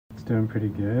doing pretty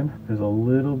good. There's a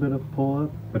little bit of pull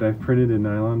up, but I've printed in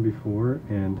nylon before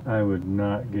and I would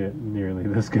not get nearly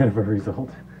this kind of a result.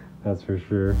 That's for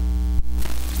sure.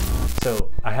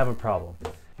 So I have a problem.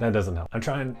 That doesn't help. I'm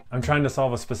trying to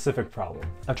solve a specific problem.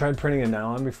 I've tried printing in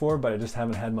nylon before, but I just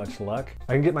haven't had much luck.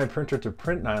 I can get my printer to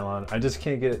print nylon, I just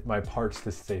can't get my parts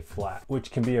to stay flat,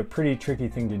 which can be a pretty tricky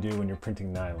thing to do when you're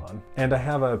printing nylon. And I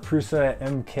have a Prusa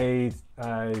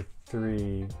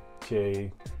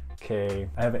Mk3j.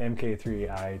 I have an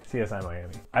Mk3i CSI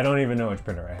Miami. I don't even know which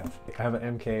printer I have. I have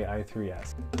an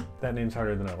Mk3s. That name's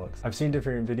harder than it looks. I've seen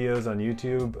different videos on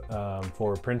YouTube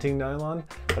for printing nylon,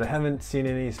 but I haven't seen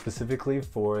any specifically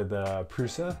for the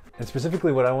Prusa. And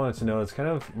specifically what I wanted to know is kind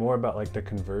of more about like the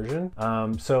conversion.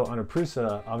 So on a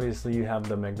Prusa, obviously you have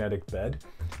the magnetic bed,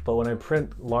 but when I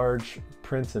print large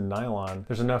prints in nylon,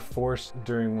 there's enough force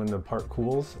during when the part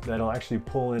cools that it'll actually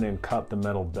pull in and cut the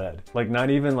metal bed. Like not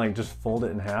even like just fold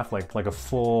it in half, like a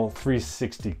full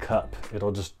 360 cup.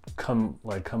 It'll just come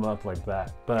up like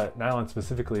that. But nylon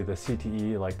specifically, the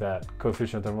CTE, like that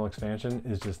coefficient of thermal expansion,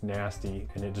 is just nasty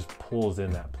and it just pulls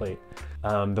in that plate.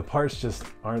 The parts just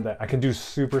aren't that. I can do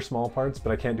super small parts,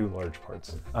 but I can't do large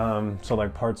parts. So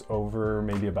like parts over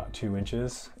maybe about 2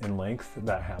 inches in length,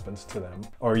 that happens to them.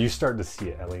 Or you start to see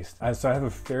it at least. So I have a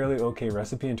fairly okay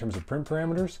recipe in terms of print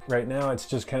parameters. Right now it's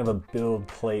just kind of a build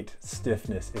plate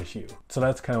stiffness issue. So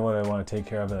that's kind of what I want to take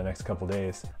care of in the next couple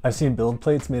days. I've seen build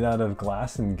plates made out of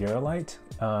glass and Garolite.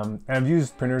 And I've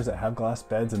used printers that have glass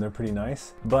beds and they're pretty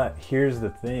nice. But here's the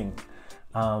thing.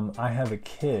 I have a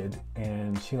kid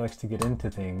and she likes to get into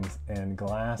things and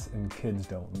glass and kids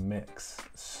don't mix.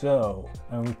 So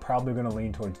I'm probably gonna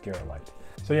lean towards Garolite.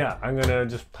 So yeah, I'm gonna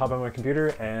just hop on my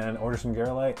computer and order some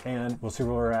Garolite and we'll see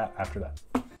where we're at after that.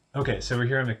 Okay, so we're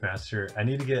here on McMaster. I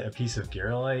need to get a piece of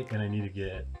Garolite and I need to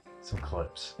get some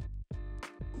clips.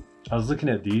 I was looking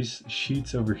at these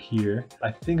sheets over here.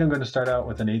 I think I'm going to start out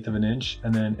with 1/8 of an inch,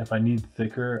 and then if I need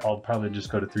thicker, I'll probably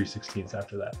just go to 3/16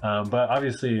 after that. But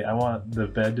obviously I want the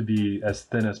bed to be as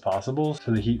thin as possible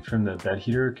so the heat from the bed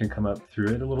heater can come up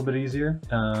through it a little bit easier.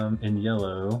 In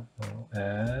yellow, we'll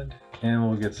add, and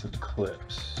we'll get some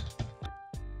clips.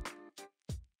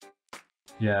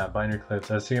 Yeah, binder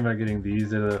clips. I was thinking about getting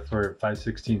these for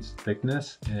 5/16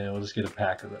 thickness, and we'll just get a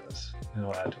pack of those, and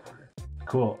we'll add to order.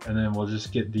 Cool, and then we'll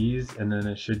just get these and then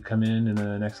it should come in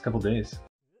the next couple days.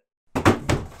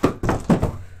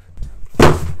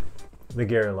 The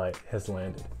Garolite has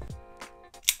landed.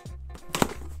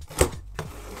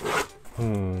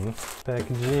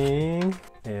 Packaging,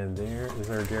 and there is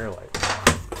our Garolite.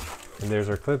 And there's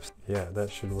our clips. Yeah,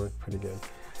 that should work pretty good.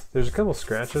 There's a couple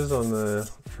scratches on the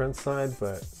front side,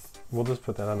 but we'll just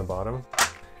put that on the bottom.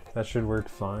 That should work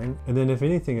fine. And then if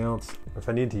anything else, if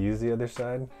I need to use the other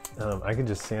side, I can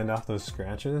just sand off those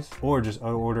scratches or just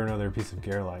order another piece of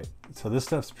Garolite. So this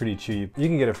stuff's pretty cheap. You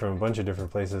can get it from a bunch of different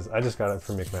places. I just got it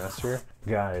from McMaster.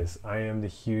 Guys, I am the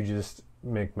hugest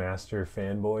McMaster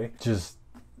fanboy. Just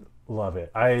love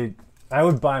it. I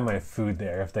would buy my food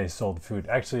there if they sold food.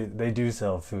 Actually, they do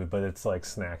sell food, but it's like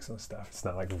snacks and stuff. It's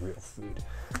not like real food.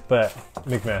 But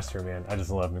McMaster, man, I just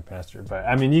love McMaster. But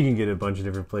I mean, you can get it a bunch of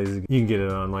different places. You can get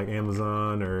it on like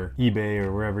Amazon or eBay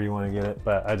or wherever you want to get it.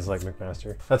 But I just like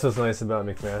McMaster. That's what's nice about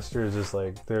McMaster is just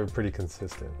like they're pretty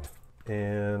consistent.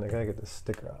 And I gotta get this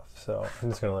sticker off. So I'm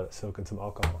just gonna let it soak in some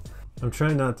alcohol. I'm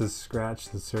trying not to scratch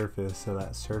the surface so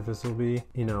that surface will be,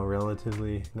 you know,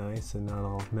 relatively nice and not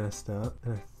all messed up.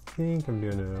 And I think I'm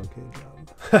doing an okay job.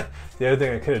 The other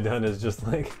thing I could have done is just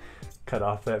like cut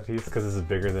off that piece because this is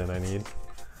bigger than I need.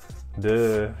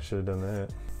 Duh, should have done that.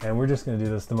 And we're just gonna do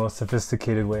this the most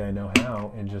sophisticated way I know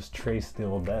how and just trace the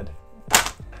old bed.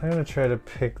 I'm gonna try to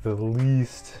pick the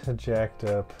least jacked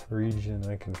up region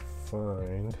I can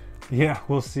find. Yeah,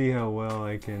 we'll see how well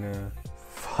I can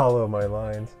follow my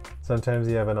lines. Sometimes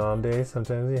you have an on day,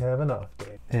 sometimes you have an off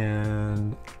day.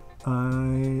 And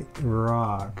I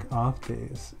rock off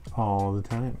days all the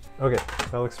time. Okay,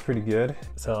 that looks pretty good.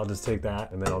 So I'll just take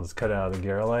that and then I'll just cut it out of the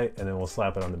Garolite and then we'll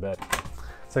slap it on the bed.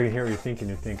 So I can hear what you're thinking.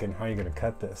 You're thinking, how are you gonna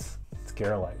cut this? It's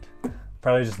Garolite.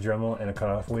 Probably just Dremel and a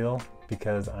cutoff wheel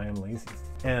because I am lazy.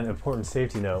 And important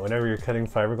safety note, whenever you're cutting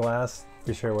fiberglass,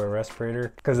 be sure to wear a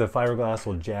respirator because the fiberglass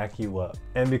will jack you up.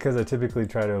 And because I typically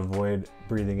try to avoid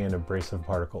breathing in abrasive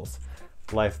particles.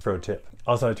 Life pro tip.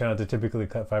 Also, I try not to typically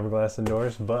cut fiberglass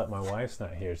indoors, but my wife's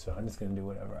not here, so I'm just gonna do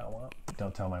whatever I want.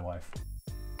 Don't tell my wife.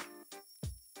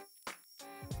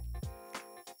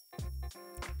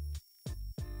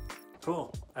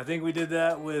 Cool. I think we did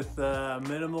that with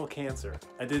minimal cancer.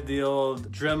 I did the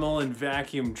old Dremel and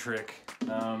vacuum trick.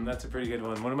 That's a pretty good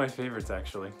one. One of my favorites,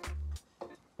 actually.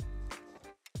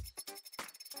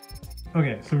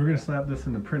 Okay, so we're gonna slap this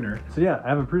in the printer. So yeah, I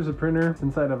have a Prusa printer. It's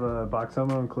inside of a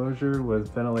Boxomo enclosure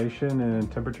with ventilation and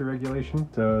temperature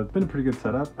regulation. So it's been a pretty good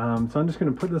setup. So I'm just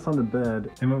gonna put this on the bed.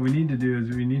 And what we need to do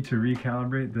is we need to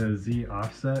recalibrate the Z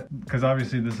offset, because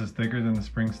obviously this is thicker than the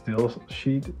spring steel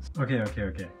sheet. Okay.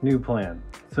 New plan.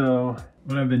 So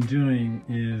what I've been doing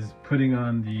is putting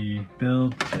on the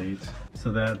build plate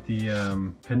so that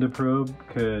the Pinda probe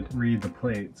could read the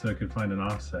plate so it could find an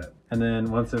offset. And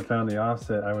then once it found the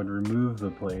offset, I would remove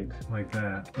the plate like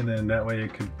that. And then that way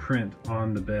it could print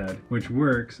on the bed, which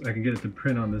works. I can get it to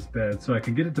print on this bed. So I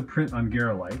can get it to print on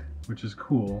Garolite, which is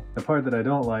cool. The part that I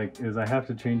don't like is I have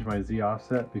to change my Z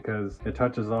offset because it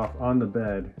touches off on the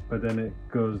bed, but then it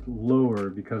goes lower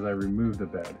because I removed the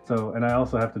bed. So, and I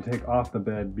also have to take off the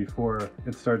bed before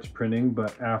it starts printing,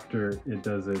 but after it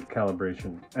does its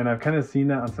calibration. And I've kind of seen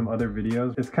that on some other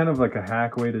videos. It's kind of like a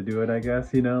hack way to do it, I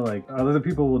guess, you know, like other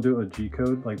people will do it with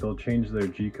G-code, like they'll change their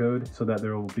G-code so that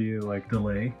there will be like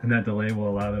delay, and that delay will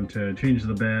allow them to change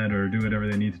the bed or do whatever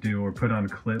they need to do or put on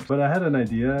clips. But I had an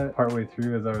idea partway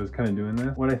through as I was kind of doing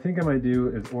this. What I think I might do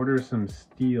is order some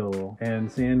steel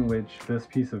and sandwich this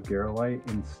piece of Garolite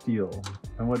in steel.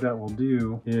 And what that will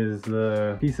do is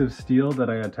the piece of steel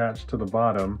that I attach to the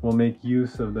bottom will make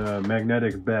use of the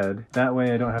magnetic bed. That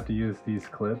way I don't have to use these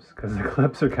clips because the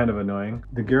clips are kind of annoying.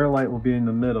 The Garolite will be in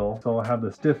the middle, so I'll have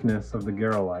the stiffness of the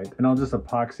Garolite. And I'll just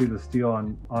epoxy the steel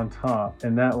on top,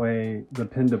 and that way the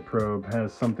Pinda probe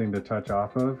has something to touch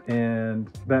off of. And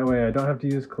that way I don't have to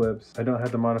use clips, I don't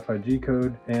have to modify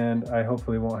G-code, and I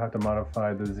hopefully won't have to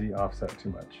modify the Z offset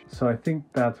too much. So I think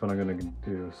that's what I'm gonna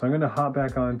do. So I'm gonna hop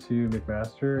back onto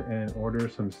McMaster and order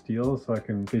some steel so I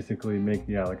can basically make,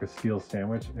 yeah, like a steel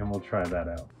sandwich, and we'll try that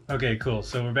out. Okay, cool.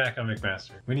 So we're back on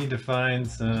McMaster. We need to find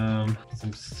some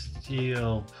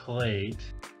steel plate.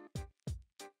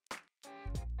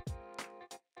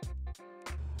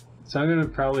 So I'm gonna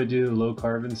probably do low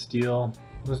carbon steel.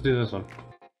 Let's do this one.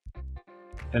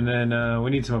 And then we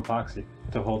need some epoxy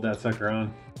to hold that sucker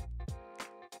on.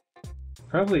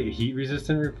 Probably heat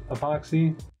resistant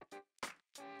epoxy.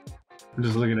 I'm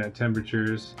just looking at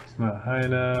temperatures. It's not high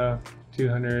enough.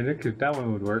 200, that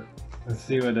one would work. Let's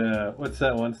see what's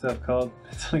that one stuff called?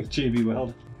 It's like JB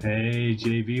Weld. Hey,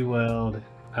 JB Weld.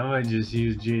 I might just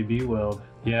use JB Weld.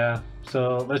 Yeah,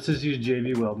 so let's just use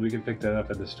JB Weld. We can pick that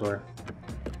up at the store.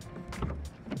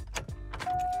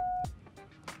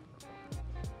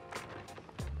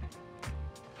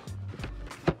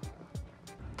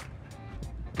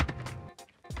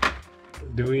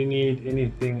 Do we need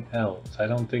anything else? I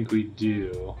don't think we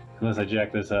do, unless I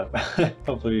jack this up.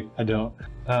 Hopefully I don't.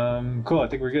 Cool, I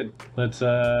think we're good. Let's,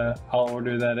 I'll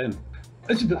order that in.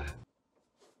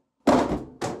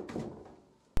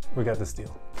 We got the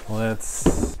steel.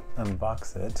 Let's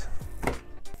unbox it.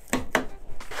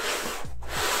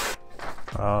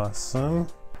 Awesome.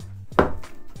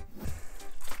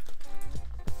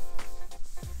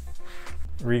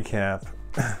 Recap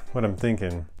what I'm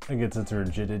thinking. It gets its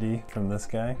rigidity from this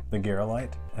guy, the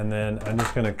Garolite. And then I'm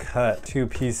just gonna cut 2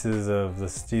 pieces of the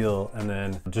steel and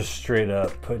then just straight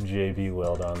up put JB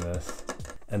Weld on this.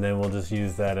 And then we'll just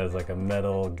use that as like a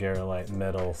metal, Garolite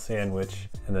metal sandwich.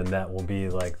 And then that will be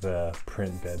like the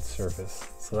print bed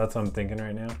surface. So that's what I'm thinking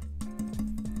right now.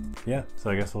 Yeah, so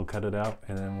I guess we'll cut it out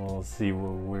and then we'll see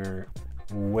where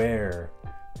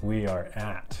we are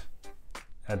at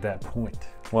that point.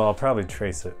 Well, I'll probably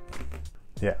trace it.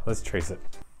 Yeah, let's trace it.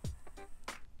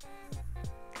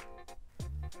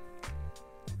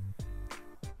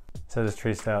 So I just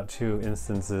traced out 2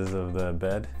 instances of the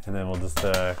bed, and then we'll just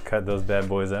cut those bad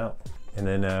boys out. And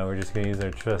then we're just gonna use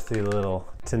our trusty little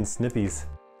tin snippies.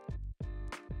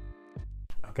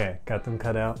 Okay, got them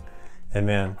cut out. And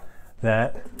man,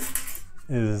 that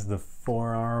is the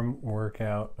forearm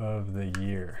workout of the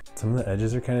year. Some of the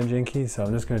edges are kind of janky, so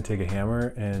I'm just gonna take a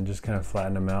hammer and just kind of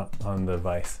flatten them out on the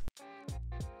vise.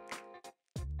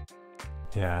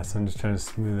 Yeah, so I'm just trying to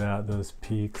smooth out those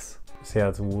peaks. See how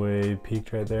it's way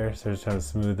peaked right there? So I'm just trying to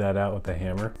smooth that out with the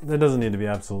hammer. That doesn't need to be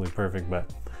absolutely perfect,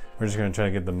 but we're just gonna try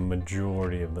to get the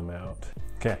majority of them out.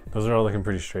 Okay, those are all looking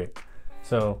pretty straight.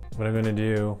 So what I'm gonna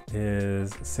do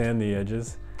is sand the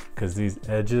edges, because these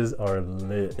edges are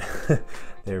lit.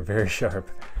 They're very sharp.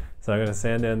 So I'm gonna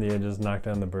sand down the edges, knock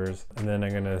down the burrs, and then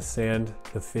I'm gonna sand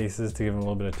the faces to give them a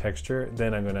little bit of texture.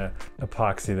 Then I'm gonna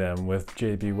epoxy them with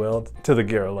JB Weld to the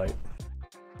Garolite.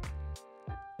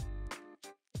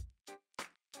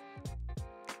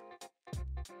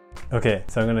 Okay,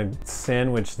 so I'm gonna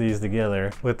sandwich these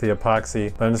together with the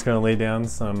epoxy. I'm just gonna lay down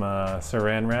some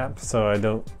saran wrap so I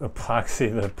don't epoxy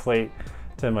the plate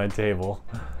to my table.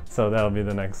 So that'll be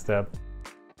the next step.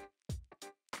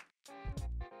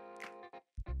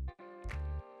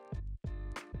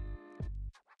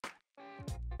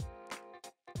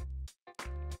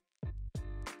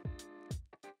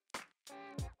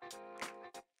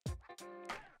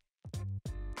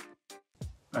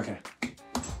 Okay.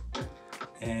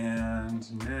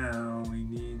 And now we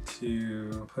need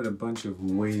to put a bunch of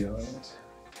weight on it.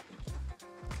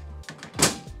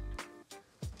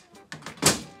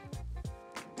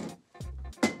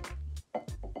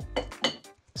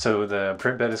 So the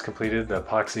print bed is completed, the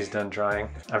epoxy's done drying.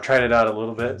 I've tried it out a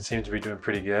little bit, it seems to be doing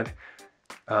pretty good.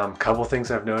 Couple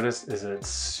things I've noticed is that it's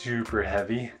super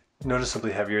heavy,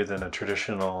 noticeably heavier than a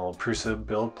traditional Prusa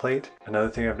build plate. Another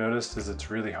thing I've noticed is it's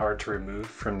really hard to remove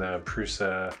from the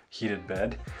Prusa heated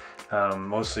bed,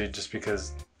 mostly just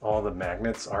because all the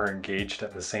magnets are engaged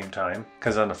at the same time.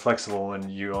 Because on the flexible one,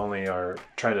 you only are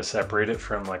trying to separate it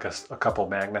from like a couple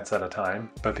magnets at a time.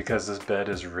 But because this bed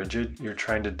is rigid, you're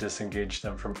trying to disengage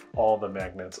them from all the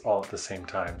magnets all at the same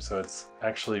time. So it's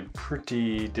actually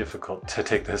pretty difficult to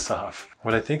take this off.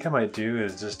 What I think I might do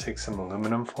is just take some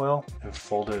aluminum foil and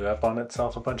fold it up on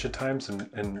itself a bunch of times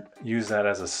and use that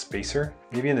as a spacer.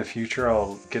 Maybe in the future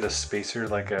I'll get a spacer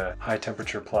like a high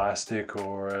temperature plastic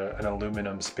or an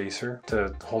aluminum spacer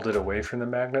to hold it away from the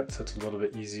magnet, so it's a little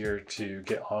bit easier to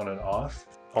get on and off.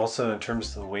 Also in terms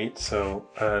of the weight, so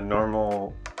a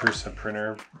normal Prusa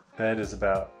printer bed is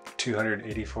about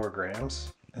 284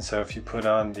 grams. And so if you put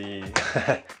on the,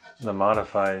 the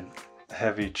modified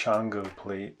heavy Chango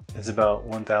plate, it's about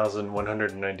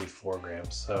 1,194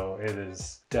 grams. So it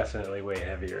is definitely way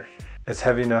heavier. It's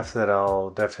heavy enough that I'll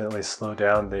definitely slow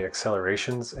down the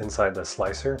accelerations inside the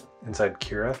slicer, inside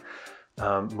Kira.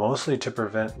 Mostly to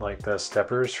prevent like the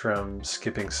steppers from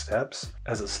skipping steps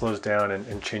as it slows down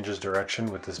and changes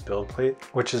direction with this build plate,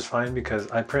 which is fine because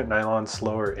I print nylon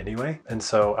slower anyway, and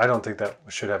so I don't think that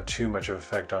should have too much of an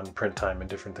effect on print time and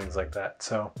different things like that.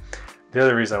 So the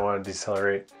other reason I want to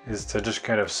decelerate is to just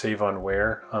kind of save on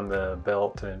wear on the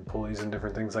belt and pulleys and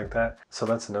different things like that. So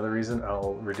that's another reason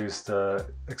I'll reduce the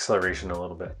acceleration a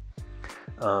little bit.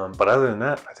 But other than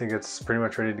that, I think it's pretty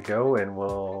much ready to go, and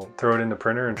we'll throw it in the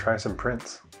printer and try some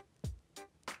prints.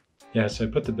 Yeah, so I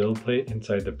put the build plate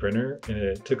inside the printer, and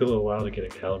it took a little while to get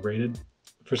it calibrated.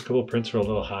 The first couple of prints were a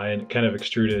little high, and it kind of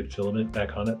extruded filament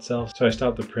back on itself. So I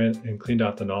stopped the print and cleaned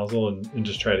off the nozzle and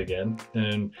just tried again.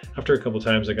 And after a couple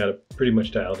times, I got it pretty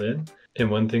much dialed in. And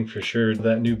one thing for sure,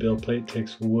 that new build plate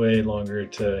takes way longer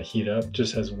to heat up,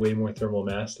 just has way more thermal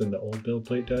mass than the old build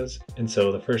plate does. And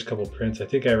so the first couple prints, I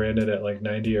think I ran it at like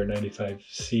 90 or 95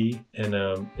 C, and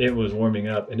it was warming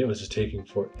up and it was just taking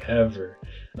forever.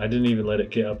 I didn't even let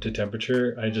it get up to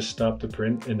temperature. I just stopped the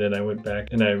print and then I went back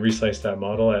and I resliced that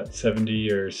model at 70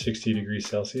 or 60 degrees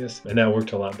Celsius, and that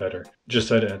worked a lot better, just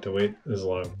so I didn't have to wait as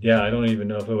long. Yeah, I don't even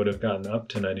know if it would have gotten up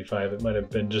to 95. It might have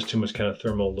been just too much kind of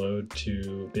thermal load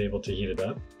to be able to heat it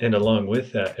up. And along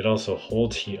with that, it also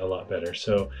holds heat a lot better.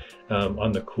 So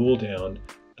on the cool down,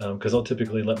 because I'll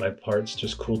typically let my parts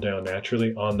just cool down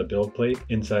naturally on the build plate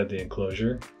inside the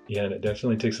enclosure. Yeah, and it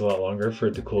definitely takes a lot longer for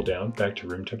it to cool down back to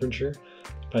room temperature.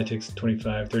 Probably takes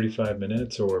 25, 35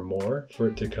 minutes or more for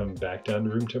it to come back down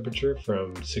to room temperature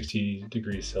from 60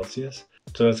 degrees Celsius.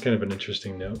 So that's kind of an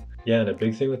interesting note. Yeah, and a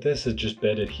big thing with this is just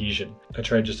bed adhesion. I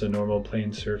tried just a normal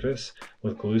plain surface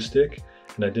with glue stick,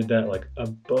 and I did that like a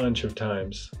bunch of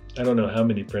times. I don't know how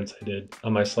many prints I did.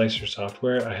 On my slicer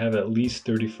software, I have at least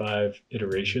 35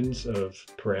 iterations of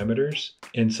parameters,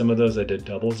 and some of those I did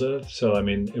doubles of. So I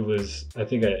mean, I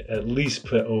think I at least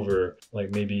put over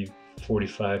like maybe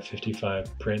 45,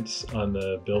 55 prints on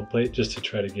the build plate just to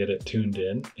try to get it tuned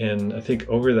in. And I think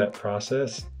over that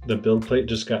process, the build plate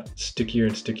just got stickier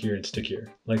and stickier and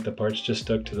stickier. Like the parts just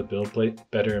stuck to the build plate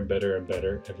better and better and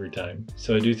better every time.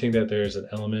 So I do think that there's an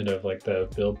element of like the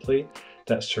build plate,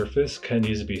 that surface kind of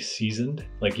needs to be seasoned.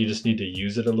 Like you just need to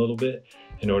use it a little bit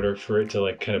in order for it to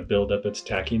like kind of build up its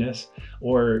tackiness,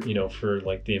 or you know, for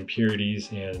like the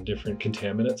impurities and different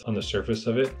contaminants on the surface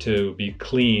of it to be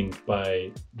cleaned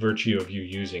by virtue of you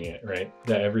using it, right?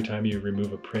 That every time you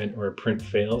remove a print or a print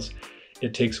fails,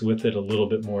 it takes with it a little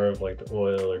bit more of like the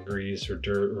oil or grease or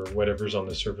dirt or whatever's on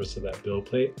the surface of that build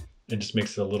plate. It just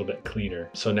makes it a little bit cleaner.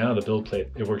 So now the build plate,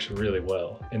 it works really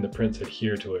well, and the prints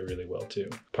adhere to it really well too.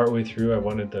 Partway through, I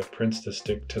wanted the prints to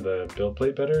stick to the build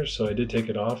plate better, so I did take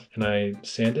it off and I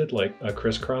sanded like a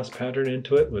crisscross pattern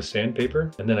into it with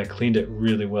sandpaper, and then I cleaned it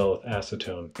really well with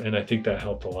acetone, and I think that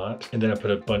helped a lot. And then I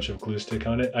put a bunch of glue stick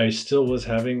on it. I still was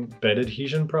having bed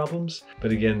adhesion problems,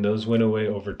 but again, those went away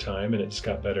over time and it just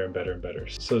got better and better and better.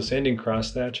 So sanding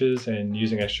cross thatches and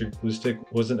using extra glue stick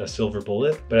wasn't a silver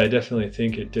bullet, but I definitely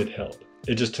think it did help.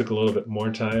 It just took a little bit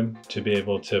more time to be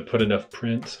able to put enough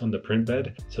prints on the print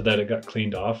bed so that it got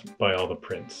cleaned off by all the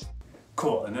prints.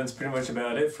 Cool, and that's pretty much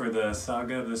about it for the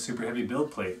saga of the super heavy build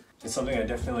plate. It's something I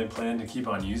definitely plan to keep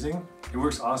on using. It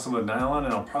works awesome with nylon,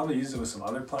 and I'll probably use it with some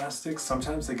other plastics.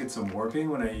 Sometimes they get some warping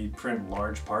when I print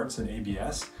large parts in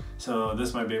ABS, so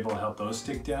this might be able to help those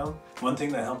stick down. One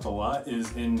thing that helped a lot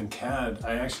is in CAD,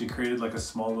 I actually created like a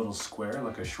small little square,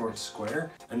 like a short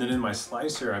square. And then in my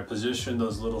slicer, I positioned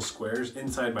those little squares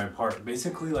inside my part,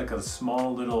 basically like a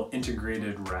small little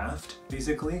integrated raft,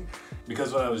 basically.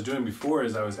 Because what I was doing before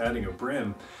is I was adding a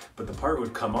brim, but the part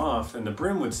would come off and the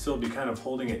brim would still be kind of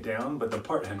holding it down, but the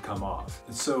part had come off.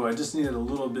 And so I just needed a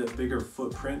little bit bigger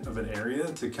footprint of an area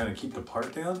to kind of keep the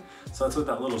part down. So that's what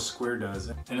that little square does.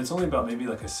 And it's only about maybe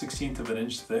like a 1/16 of an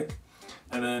inch thick.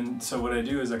 And then, so what I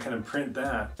do is I kind of print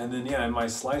that, and then yeah, in my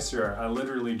slicer, I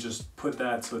literally just put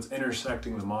that so it's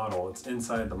intersecting the model, it's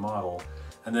inside the model.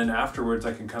 And then afterwards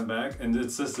I can come back, and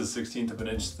it's just a 1/16 of an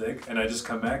inch thick, and I just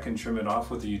come back and trim it off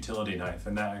with a utility knife,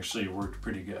 and that actually worked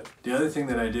pretty good. The other thing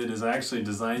that I did is I actually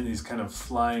designed these kind of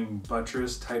flying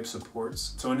buttress type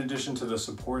supports. So in addition to the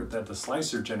support that the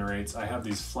slicer generates, I have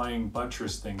these flying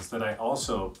buttress things that I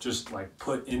also just like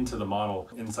put into the model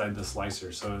inside the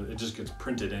slicer, so it just gets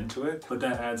printed into it, but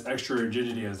that adds extra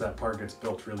rigidity as that part gets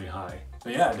built really high.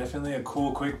 But yeah, definitely a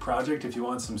cool quick project if you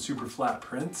want some super flat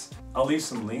prints. I'll leave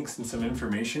some links and some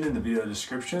information in the video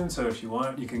description, so if you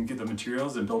want, you can get the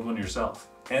materials and build one yourself.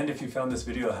 And if you found this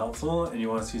video helpful and you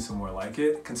want to see some more like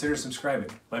it, consider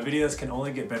subscribing. My videos can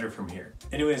only get better from here.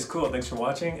 Anyways, cool, thanks for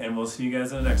watching, and we'll see you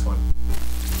guys in the next one.